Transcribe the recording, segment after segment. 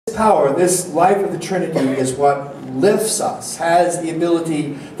power, this life of the Trinity is what lifts us, has the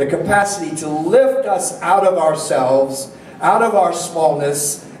ability, the capacity to lift us out of ourselves, out of our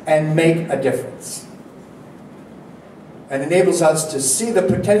smallness, and make a difference. And enables us to see the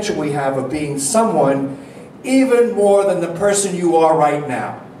potential we have of being someone even more than the person you are right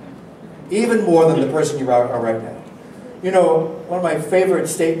now. Even more than the person you are right now. You know, one of my favorite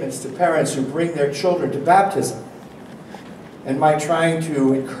statements to parents who bring their children to baptism, and my trying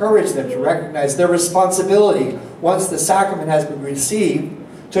to encourage them to recognize their responsibility once the sacrament has been received,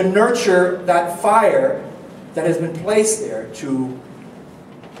 to nurture that fire that has been placed there, to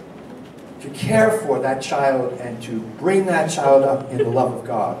care for that child and to bring that child up in the love of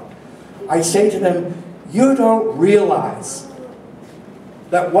God. I say to them, you don't realize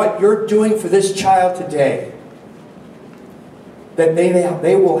that what you're doing for this child today, that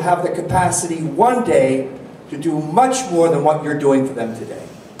they will have the capacity one day to do much more than what you're doing for them today.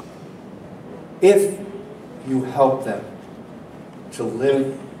 If you help them to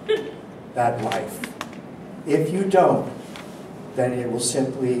live that life. If you don't, then it will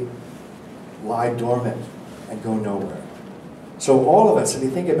simply lie dormant and go nowhere. So all of us, if you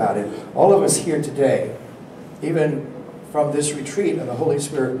think about it, all of us here today, even from this retreat of the Holy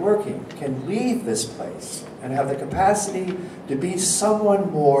Spirit working, can leave this place and have the capacity to be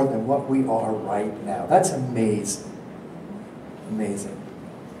someone more than what we are right now. That's amazing. Amazing.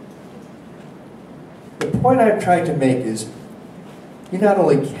 The point I'm trying to make is, you not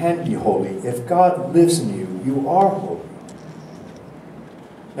only can be holy, if God lives in you, you are holy.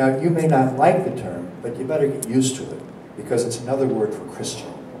 Now, you may not like the term, but you better get used to it, because it's another word for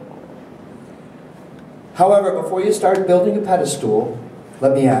Christian. However, before you start building a pedestal,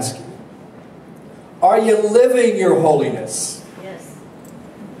 let me ask you, are you living your holiness? Yes.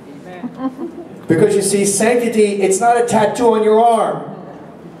 Because you see, sanctity, it's not a tattoo on your arm.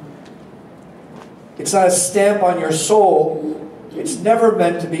 It's not a stamp on your soul. It's never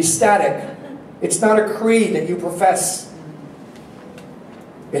meant to be static. It's not a creed that you profess.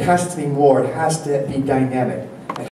 It has to be more. It has to be dynamic.